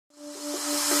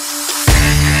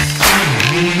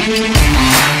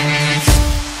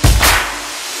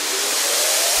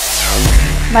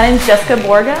My name is Jessica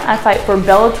Borga. I fight for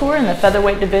Bellator in the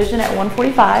featherweight division at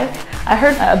 145. I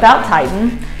heard about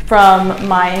Titan from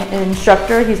my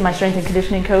instructor. He's my strength and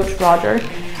conditioning coach, Roger.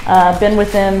 Been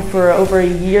with him for over a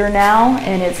year now,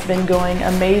 and it's been going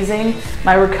amazing.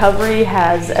 My recovery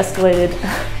has escalated.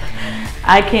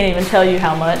 I can't even tell you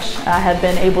how much. I have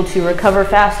been able to recover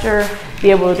faster, be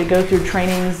able to go through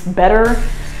trainings better.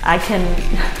 I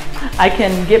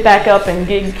can get back up and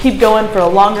keep going for a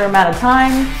longer amount of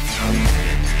time.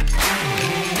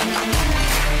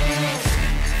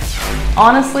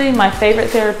 Honestly, my favorite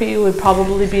therapy would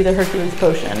probably be the Hercules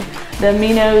potion. The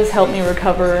aminos help me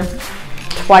recover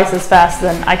twice as fast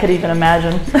than I could even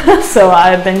imagine. So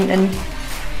I've been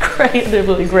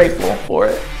incredibly grateful for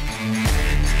it.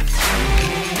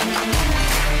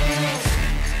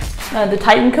 The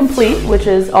Titan Complete, which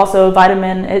is also a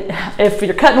vitamin. If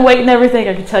you're cutting weight and everything,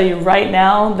 I can tell you right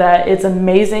now that it's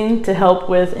amazing to help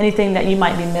with anything that you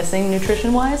might be missing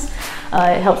nutrition-wise.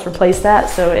 It helps replace that,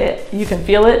 so you can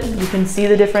feel it, you can see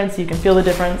the difference, you can feel the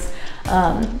difference.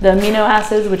 The amino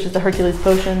acids, which is the Hercules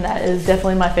potion, that is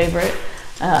definitely my favorite.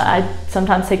 I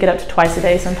sometimes take it up to twice a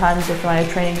day, sometimes if my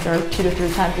trainings are 2 to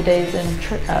 3 times a day in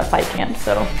fight camp.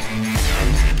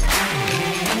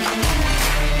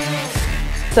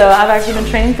 So I've actually been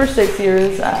training for 6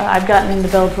 years. I've gotten into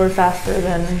Bellator faster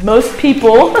than most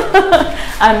people.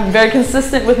 I'm very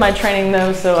consistent with my training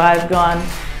though, so I've gone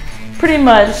pretty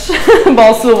much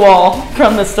balls to the wall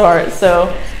from the start.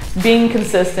 So being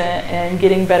consistent and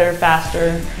getting better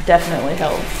faster definitely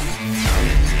helps.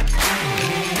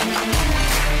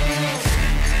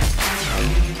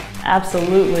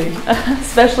 Absolutely,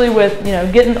 especially with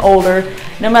getting older.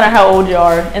 No matter how old you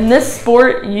are, in this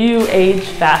sport you age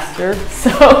faster.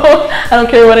 So I don't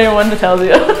care what anyone tells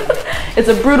you. It's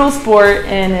a brutal sport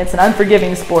and it's an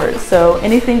unforgiving sport. So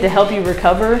anything to help you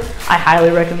recover, I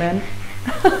highly recommend.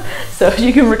 So if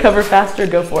you can recover faster,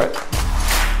 go for it.